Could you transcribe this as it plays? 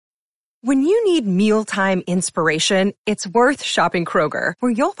When you need mealtime inspiration, it's worth shopping Kroger,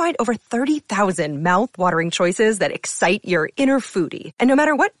 where you'll find over 30,000 mouth-watering choices that excite your inner foodie. And no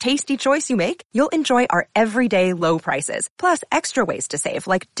matter what tasty choice you make, you'll enjoy our everyday low prices, plus extra ways to save,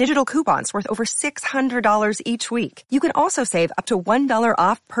 like digital coupons worth over $600 each week. You can also save up to $1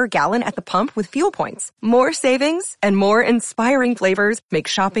 off per gallon at the pump with fuel points. More savings and more inspiring flavors make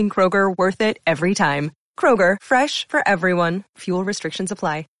shopping Kroger worth it every time. Kroger, fresh for everyone. Fuel restrictions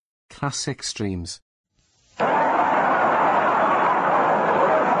apply. Classic streams.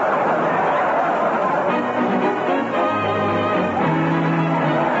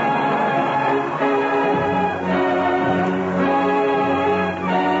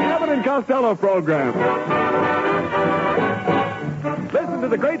 Costello program. Listen to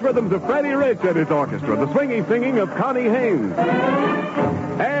the great rhythms of Freddie Rich and his orchestra, the swinging singing of Connie Haynes,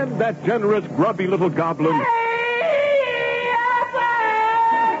 and that generous, grubby little goblin.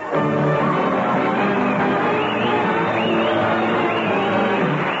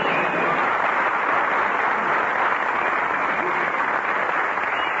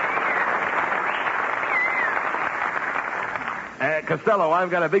 Costello, I've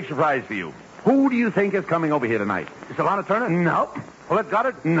got a big surprise for you. Who do you think is coming over here tonight? Is it Lana Turner? Nope. Paulette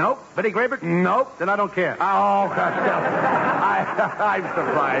Goddard? Nope. Betty Grable? Nope. Then I don't care. Oh, Costello. I'm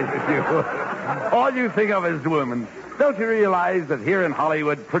surprised at you. All you think of is women. Don't you realize that here in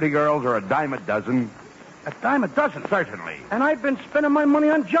Hollywood, pretty girls are a dime a dozen? A dime a dozen? Certainly. And I've been spending my money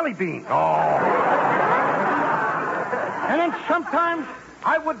on jelly beans. Oh. And then sometimes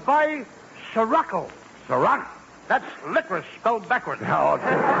I would buy Sirocco. Sirocco? That's licorice spelled backwards. Oh,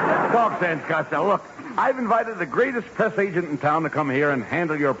 talk sense, Costello. Look, I've invited the greatest press agent in town to come here and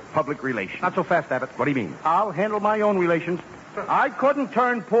handle your public relations. Not so fast, Abbott. What do you mean? I'll handle my own relations. I couldn't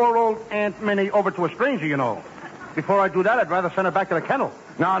turn poor old Aunt Minnie over to a stranger, you know. Before I do that, I'd rather send her back to the kennel.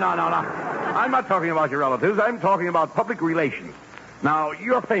 No. I'm not talking about your relatives. I'm talking about public relations. Now,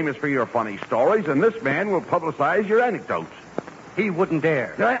 you're famous for your funny stories, and this man will publicize your anecdotes. He wouldn't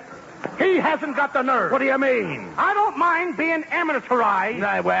dare. He hasn't got the nerve. What do you mean? I don't mind being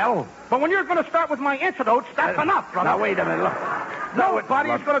amateurized. Well? But when you're going to start with my anecdotes, that's enough, brother. Now, wait a minute. Look.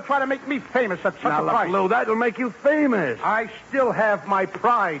 Nobody's going to try to make me famous at such a price. Lou, that'll make you famous. I still have my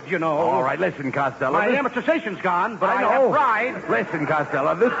pride, you know. All right, listen, Costello. My amortization's gone, but I know. have pride. Listen,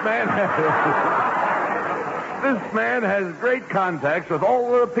 Costello, this man... This man has great contacts with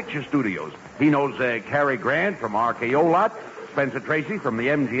all the picture studios. He knows Cary Grant from RKO lot, Spencer Tracy from the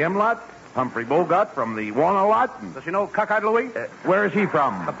MGM lot, Humphrey Bogart from the Warner lot. Does he know Cockeyed Louie? Where is he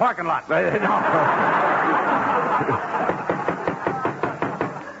from? The parking lot. No.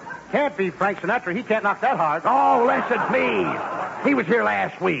 Can't be Frank Sinatra. He can't knock that hard. Oh, listen, please. He was here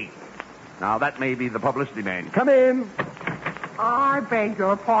last week. Now, that may be the publicity man. Come in. I beg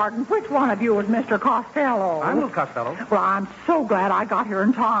your pardon. Which one of you is Mr. Costello? I'm Lou Costello. Well, I'm so glad I got here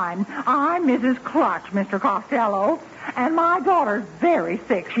in time. I'm Mrs. Clutch, Mr. Costello. And my daughter's very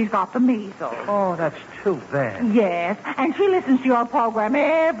sick. She's got the measles. Oh, that's too bad. Yes, and she listens to your program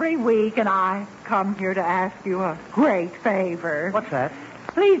every week, and I come here to ask you a great favor. What's that?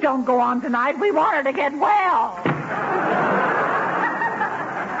 Please don't go on tonight. We want her to get well.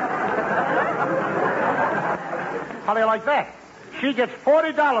 How do you like that? She gets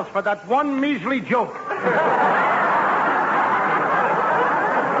 $40 for that one measly joke.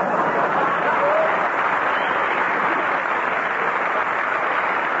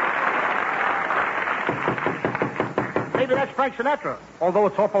 Maybe that's Frank Sinatra, although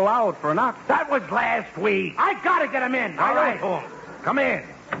it's awful loud for a knock. That was last week. I gotta get him in. All right. Come in.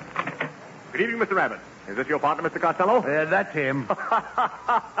 Good evening, Mr. Rabbit. Is this your partner, Mr. Costello? That's him.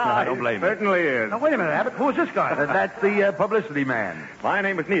 I don't blame him. Certainly is. Now, wait a minute, Abbott. Who is this guy? That's the publicity man. My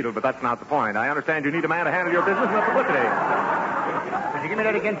name is Needle, but that's not the point. I understand you need a man to handle your business and the publicity. Could you give me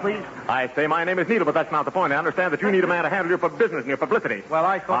that again, please? I say my name is Needle, but that's not the point. I understand that you need a man to handle your business and your publicity. Well,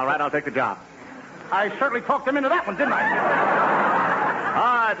 I thought... All right, I'll take the job. I certainly talked him into that one, didn't I?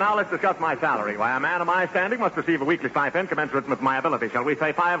 All right, now let's discuss my salary. Why, a man of my standing must receive a weekly stipend commensurate with my ability. Shall we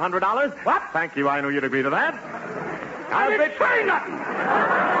say $500? What? Thank you. I knew you'd agree to that. I didn't say nothing.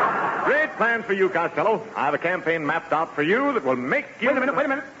 Great plans for you, Costello. I have a campaign mapped out for you that will make you... Wait a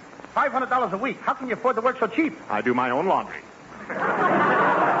minute. $500 a week. How can you afford to work so cheap? I do my own laundry.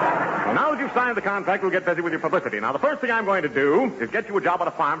 Well, now that you've signed the contract, we'll get busy with your publicity. Now, the first thing I'm going to do is get you a job on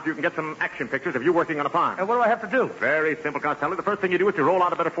a farm so you can get some action pictures of you working on a farm. And what do I have to do? Very simple, Costello. The first thing you do is to roll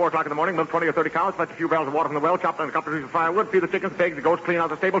out of bed at 4 o'clock in the morning, milk 20 or 30 cows, fetch a few barrels of water from the well, chop down a couple of pieces of firewood, feed the chickens, pigs, the goats, clean out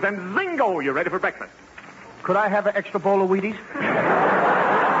the stables, and zingo, you're ready for breakfast. Could I have an extra bowl of Wheaties?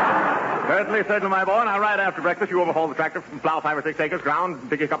 Certainly, my boy. Now, right after breakfast, you overhaul the tractor, plow 5 or 6 acres ground,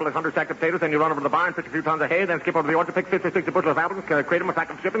 dig a couple of 100 sacks of potatoes, then you run over to the barn, pitch a few tons of hay, then skip over to the orchard, pick 50 or 60 bushels of apples, crate them a sack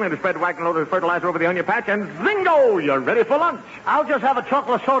of shipping, then you spread the wagon load of fertilizer over the onion patch, and zingo! You're ready for lunch. I'll just have a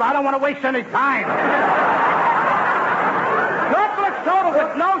chocolate soda. I don't want to waste any time. Chocolate soda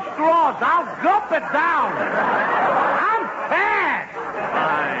with no straws. I'll gulp it down. I'm fast.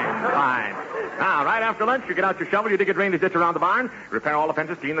 Fine. Now, right after lunch, you get out your shovel, you dig a drainage ditch around the barn, repair all the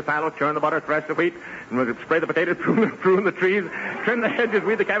fences, clean the silos, churn the butter, thresh the wheat, spray the potatoes, prune the trees, trim the hedges,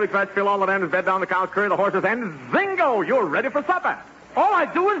 weed the cabbage patch, fill all the lanterns, bed down the cows, curry the horses, and zingo! You're ready for supper. All I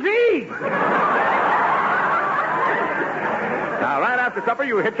do is eat. Now, right after supper,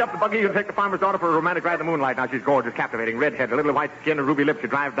 you hitch up the buggy, you take the farmer's daughter for a romantic ride in the moonlight. Now, she's gorgeous, captivating, redhead, a little white skin and ruby lips. You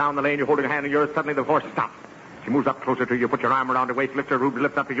drive down the lane, you're holding her hand in yours. Suddenly, the horse stops. She moves up closer to you, put your arm around her waist, lifts her ruby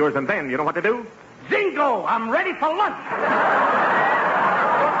lips up to yours, and then, you know what to do? Zingo! I'm ready for lunch.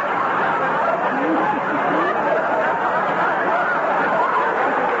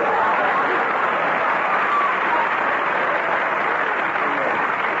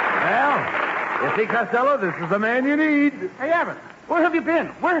 Well, you see, Costello, this is the man you need. Hey, Abbott, where have you been?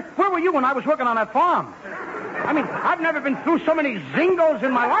 Where were you when I was working on that farm? I mean, I've never been through so many zingos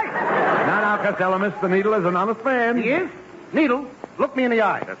in my life. Now, Costello, Mr. Needle is an honest man. He is? Needle, look me in the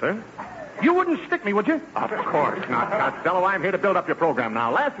eye. Yes, sir? You wouldn't stick me, would you? Of course not, Costello. I'm here to build up your program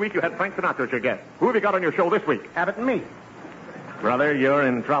now. Last week, you had Frank Sinatra as your guest. Who have you got on your show this week? Abbott and me. Brother, you're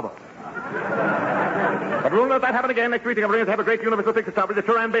in trouble. But we'll let that happen again. Next week, the Governors have a great universal picture star with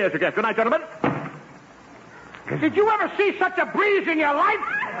Turan Bay as your guest. Good night, gentlemen. Did you ever see such a breeze in your life?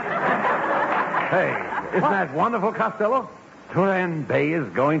 Hey, isn't that wonderful, Costello? Turan Bay is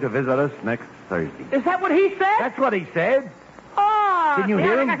going to visit us next Thursday. Is that what he said? That's what he said. Oh, Didn't you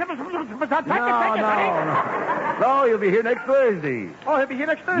hear him? No, he'll be here next Thursday. Oh, he'll be here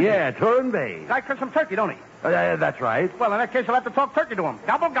next Thursday? Yeah, Turan Bay. Like for some turkey, don't he? That's right. Well, in that case, I'll have to talk turkey to him.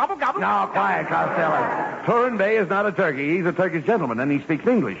 Gobble, gobble, gobble. No, quiet, Costello. Turan Bay is not a turkey. He's a Turkish gentleman, and he speaks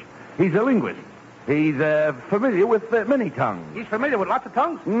English. He's a linguist. He's familiar with many tongues. He's familiar with lots of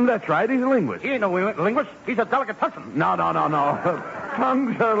tongues? That's right. He's a linguist. He ain't no linguist. He's a delicatessen. No.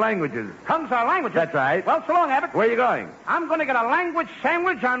 Tongues are languages. Tongues are languages? That's right. Well, so long, Abbott. Where are you going? I'm going to get a language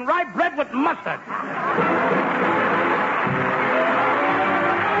sandwich on rye bread with mustard.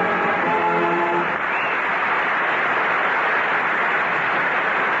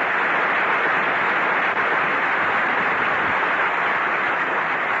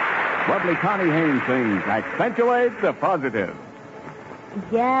 Lovely Connie Haynes sings Accentuate the Positive.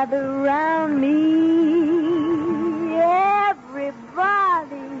 Gather round me,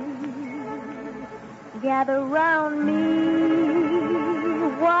 everybody. Gather round me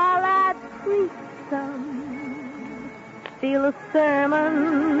while I preach some. Feel a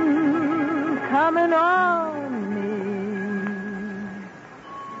sermon coming on me.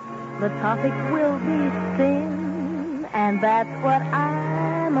 The topic will be sin, and that's what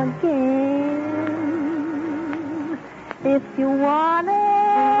I'm again. If you wanna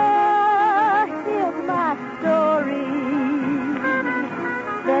hear my story,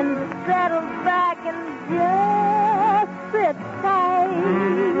 then settle back and just sit tight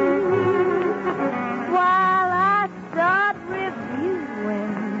while I start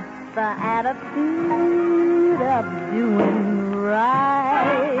reviewing the attitude of doing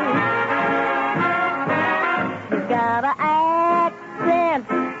right. You gotta accentuate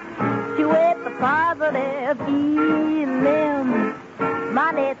the positive elim.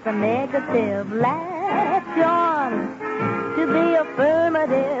 Mine, it's a negative. Latch on to the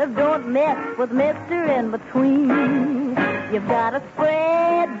affirmative. Don't mess with Mr. In Between. You've got to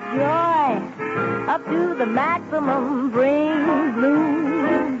spread joy up to the maximum. Bring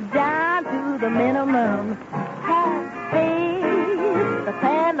gloom down to the minimum. Have faith, the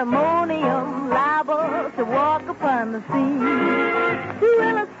pandemonium liable to walk upon the scene. To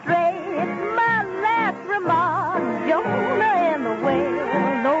illustrate my last remark, Jonah in the whale,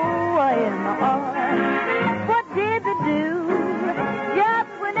 Noah in the ark. What did they do just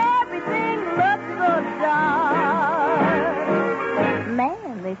when everything looked so dark?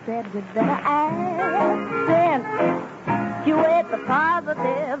 Man, they said we'd better accentuate the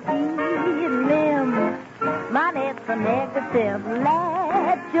positive elim. Mine, it's a negative.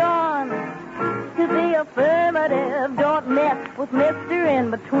 Latch on to the affirmative. Don't mess with Mr.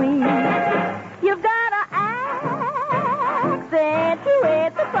 In Between. You've got to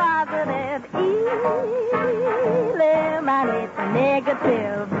accentuate the positive elim. Mine, it's a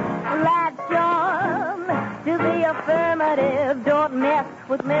negative. Latch on to the affirmative. Don't mess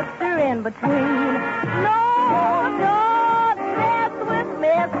with Mr. In Between. No, don't mess with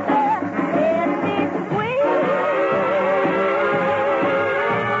Mr.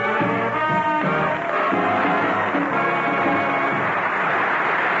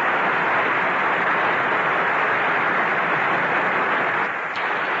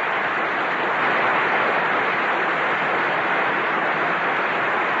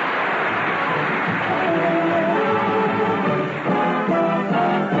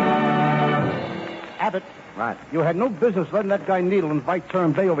 Right. You had no business letting that guy Needle invite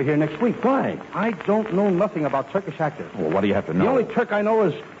Turin Bay over here next week. Why? I don't know nothing about Turkish actors. Well, what do you have to know? The only Turk I know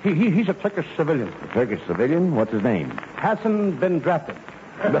is he's a Turkish civilian. A Turkish civilian? What's his name? Hasn't been drafted.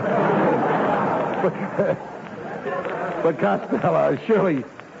 But Costello, surely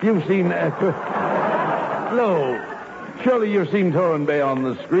you've seen... No. Surely you've seen Turin Bay on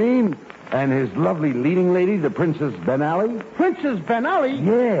the screen. And his lovely leading lady, the Princess Ben Ali? Princess Ben Ali?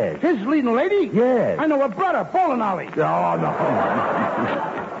 Yes. His leading lady? Yes. I know her brother, Bowling Ali. Oh, no.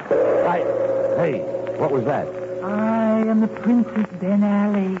 Hey, what was that? I am the Princess Ben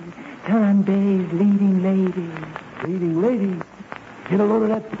Ali, Turin Bay's leading lady. Leading lady? Get a load of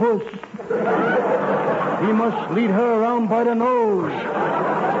that puss. He must lead her around by the nose.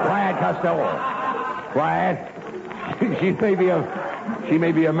 Quiet, Costello. Quiet. She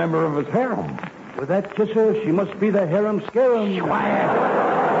may be a member of his harem. With that kisser, she must be the harem scarum. Quiet.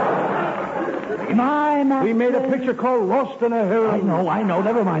 My master... We made a picture called Lost in a Harem. I know.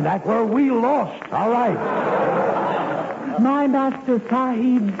 Never mind that. Where we lost. All right. My master,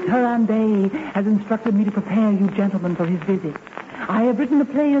 Sahib Turin Bay, has instructed me to prepare you gentlemen for his visit. I have written a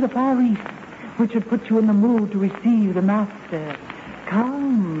play of the Far East, which should put you in the mood to receive the master.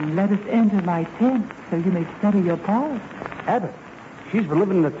 Come, let us enter my tent so you may study your part. Abbott, she's been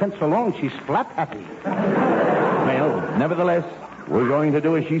living in the tent so long, she's flap happy. Well, nevertheless, we're going to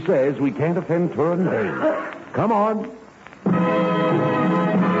do as she says. We can't offend Turin Bay. Come on.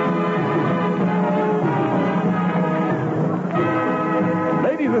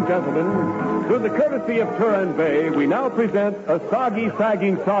 Ladies and gentlemen, through the courtesy of Turin Bay, we now present a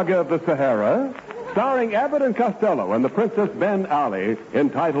soggy-sagging saga of the Sahara, starring Abbott and Costello and the Princess Ben Ali,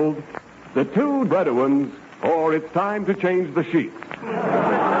 entitled The Two Bedouins, or It's Time to Change the Sheets.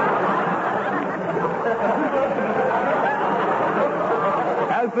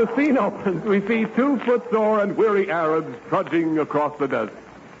 As the scene opens, we see two footsore and weary Arabs trudging across the desert.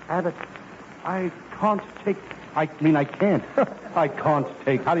 Abbott, I can't take... I can't. I can't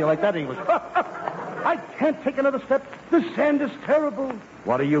take... How do you like that English? I can't take another step. The sand is terrible.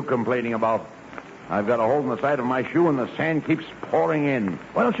 What are you complaining about? I've got a hole in the side of my shoe and the sand keeps pouring in.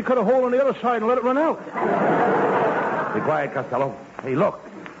 Why don't you cut a hole on the other side and let it run out? Be quiet, Costello. Hey, look.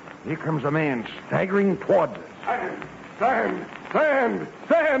 Here comes a man staggering towards us. Sand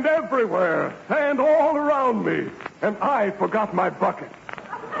everywhere. Sand all around me. And I forgot my bucket.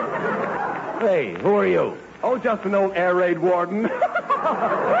 Hey, who are you? Oh, just an old air raid warden. We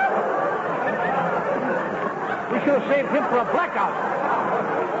should have saved him for a blackout.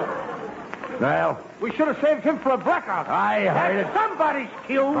 Well, We should have saved him for a blackout. I heard it. Somebody's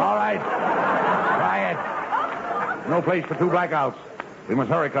cue. All right. Quiet. No place for two blackouts. We must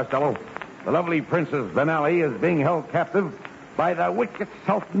hurry, Costello. The lovely Princess Ben Ali is being held captive by the wicked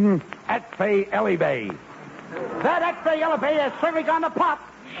Sultan Atfay Ali Bey. That Atfay Ali Bey has certainly gone to pot.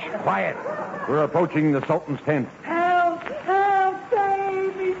 Quiet. We're approaching the Sultan's tent. Help! Help!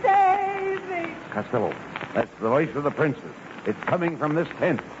 Save me! Save me! Costello, that's the voice of the princess. It's coming from this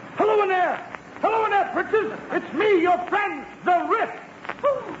tent. Hello in there! Hello in there, Princess! It's me, your friend, the Riff!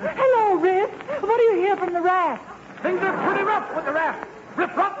 Oh, hello, Riff. What do you hear from the raft? Things are pretty rough with the raft.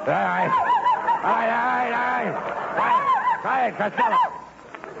 Riff rough! All right. Quiet, Costello.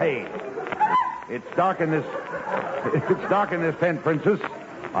 Hey, it's dark in this tent, Princess.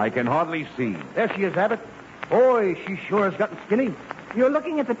 I can hardly see. There she is, Abbott. Boy, she sure has gotten skinny. You're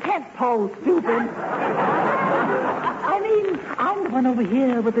looking at the tent pole, stupid. I mean, I'm the one over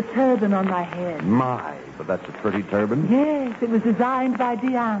here with the turban on my head. My, but that's a pretty turban. Yes, it was designed by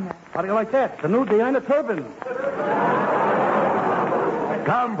Diana. How do you like that? The new Diana turban.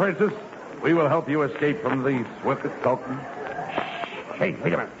 Come, Princess. We will help you escape from the swift Sultan. Hey,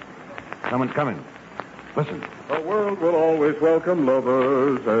 wait a minute. Someone's coming. Listen. The world will always welcome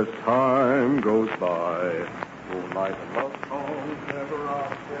lovers as time goes by. Moonlight and love songs never are.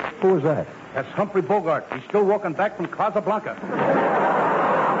 Who was that? That's Humphrey Bogart. He's still walking back from Casablanca.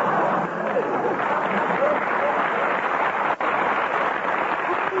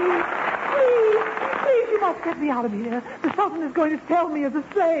 Please, you must get me out of here. The Sultan is going to sell me as a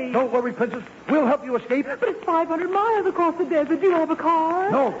slave. Don't worry, Princess. We'll help you escape. But it's 500 miles across the desert. Do you have a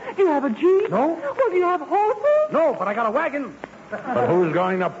car? No. Do you have a Jeep? No. Well, do you have horses? No, but I got a wagon. But who's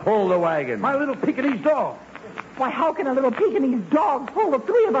going to pull the wagon? My little Pekingese dog. Why, how can a little Pekingese dog pull the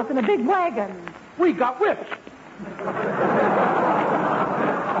three of us in a big wagon? We got whips.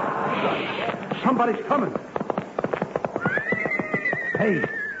 Somebody's coming. Hey,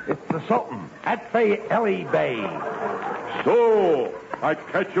 it's the Sultan, Atfay Ali Bey. So, I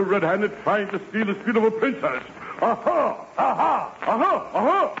catch you red-handed trying to steal the beautiful princess. Aha! Aha! Aha!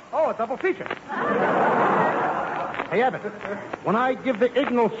 Aha! Oh, a double feature. Hey, Abbott, when I give the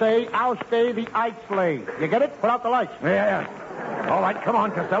Ignal say, I'll stay the Ike's lay. You get it? Put out the lights. Yeah. All right, come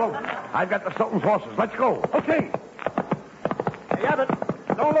on, Costello. I've got the Sultan's horses. Let's go. Okay. Hey, Abbott,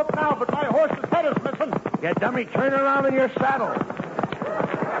 don't look now, but my horse's head is missing. You dummy, turn around in your saddle.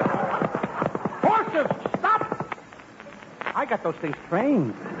 Horses, stop! I got those things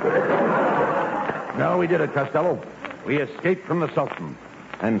trained. No, we did it, Costello. We escaped from the Sultan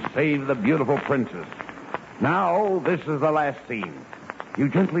and saved the beautiful princess. Now, this is the last scene. You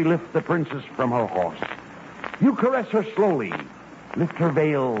gently lift the princess from her horse. You caress her slowly. Lift her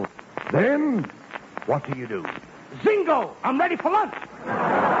veil. Then, what do you do? Zingo! I'm ready for lunch.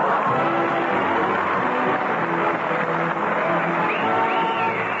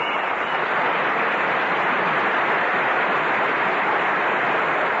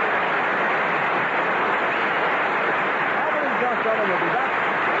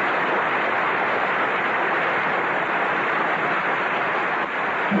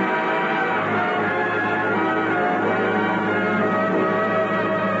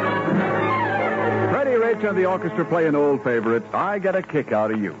 Freddie Rich and the orchestra play an old favorite, I Get a Kick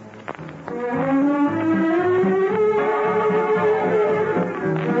Out of You.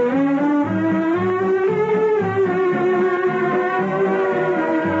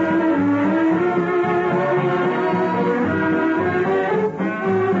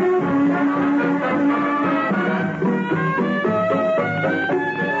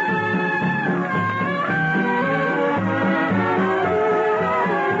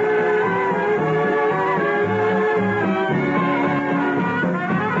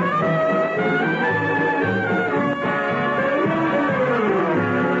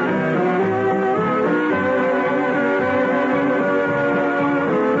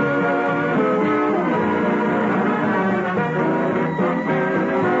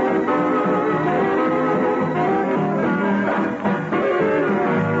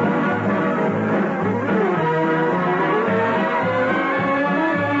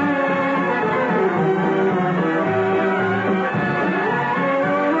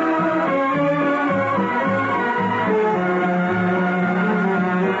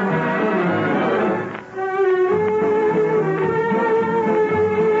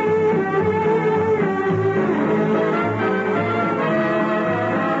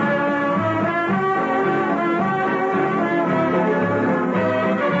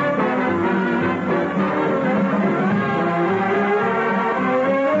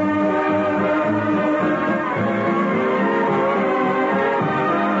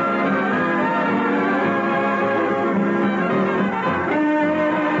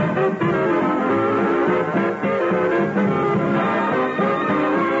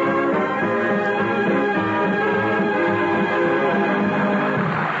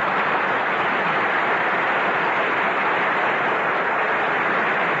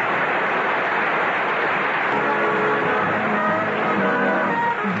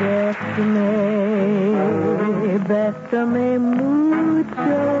 Bésame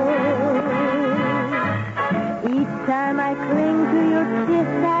mucho. Each time I cling to your kiss,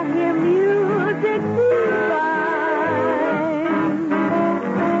 I hear music divine.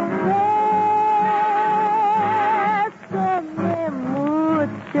 Bésame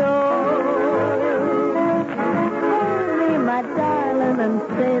mucho. Hold me, my darling, and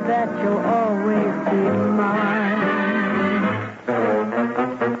say that you'll always be mine.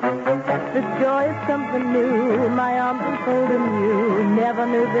 This joy is something new, my arms enfolding you. Never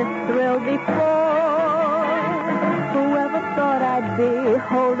knew this thrill before. Whoever thought I'd be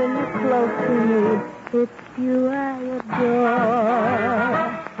holding you close to me? It's you I adore.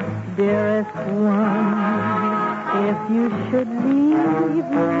 Dearest one, if you should leave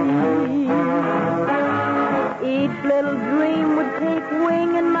me, each little dream would take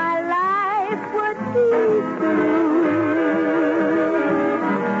wing and my life would be through.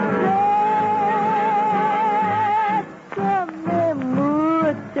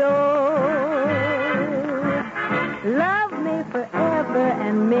 Love me forever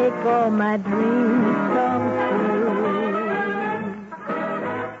and make all my dreams come true.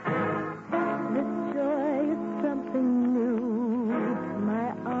 This joy is something new. My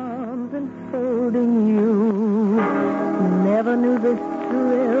arms enfolding you. Never knew this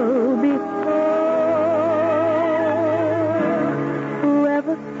thrill before.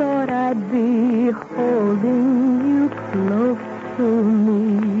 Whoever thought I'd be holding you close to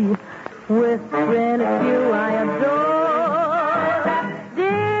me? With friends you I adore.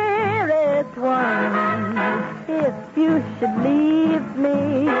 Dearest one, if you should leave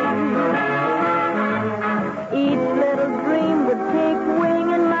me, each little dream would take wing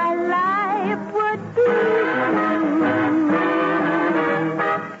and my life would be through.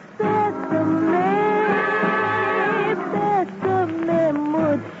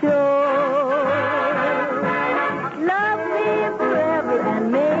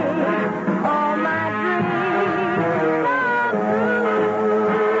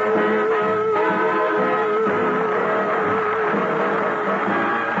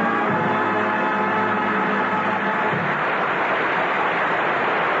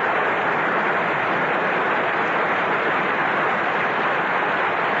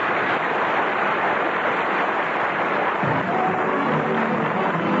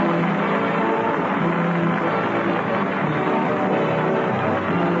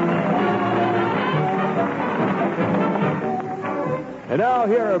 now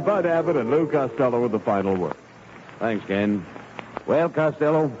here are Bud Abbott and Lou Costello with the final word. Thanks, Ken. Well,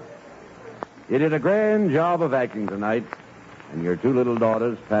 Costello, you did a grand job of acting tonight. And your two little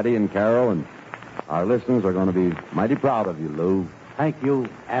daughters, Patty and Carol, and our listeners are going to be mighty proud of you, Lou. Thank you,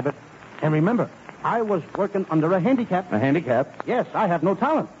 Abbott. And remember, I was working under a handicap. A handicap? Yes, I have no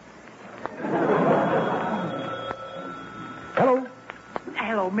talent. Hello.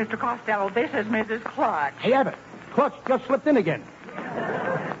 Hello, Mr. Costello. This is Mrs. Clutch. Hey, Abbott. Clutch just slipped in again.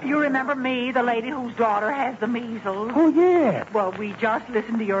 You remember me, the lady whose daughter has the measles? Oh, yeah. Well, we just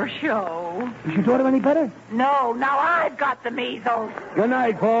listened to your show. Is your daughter any better? No, now I've got the measles. Good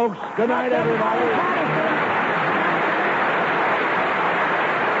night, folks. Good night, everybody.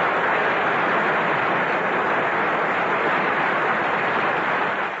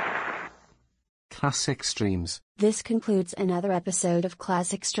 Classic Streams. This concludes another episode of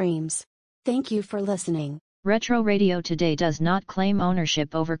Classic Streams. Thank you for listening. Retro Radio Today does not claim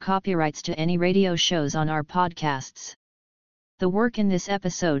ownership over copyrights to any radio shows on our podcasts. The work in this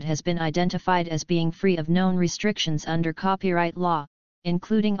episode has been identified as being free of known restrictions under copyright law,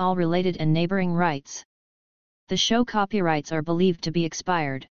 including all related and neighboring rights. The show copyrights are believed to be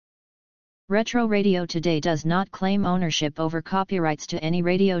expired. Retro Radio Today does not claim ownership over copyrights to any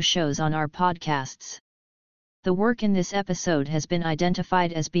radio shows on our podcasts. The work in this episode has been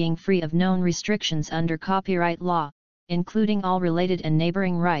identified as being free of known restrictions under copyright law, including all related and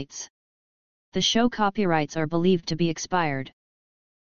neighboring rights. The show copyrights are believed to be expired.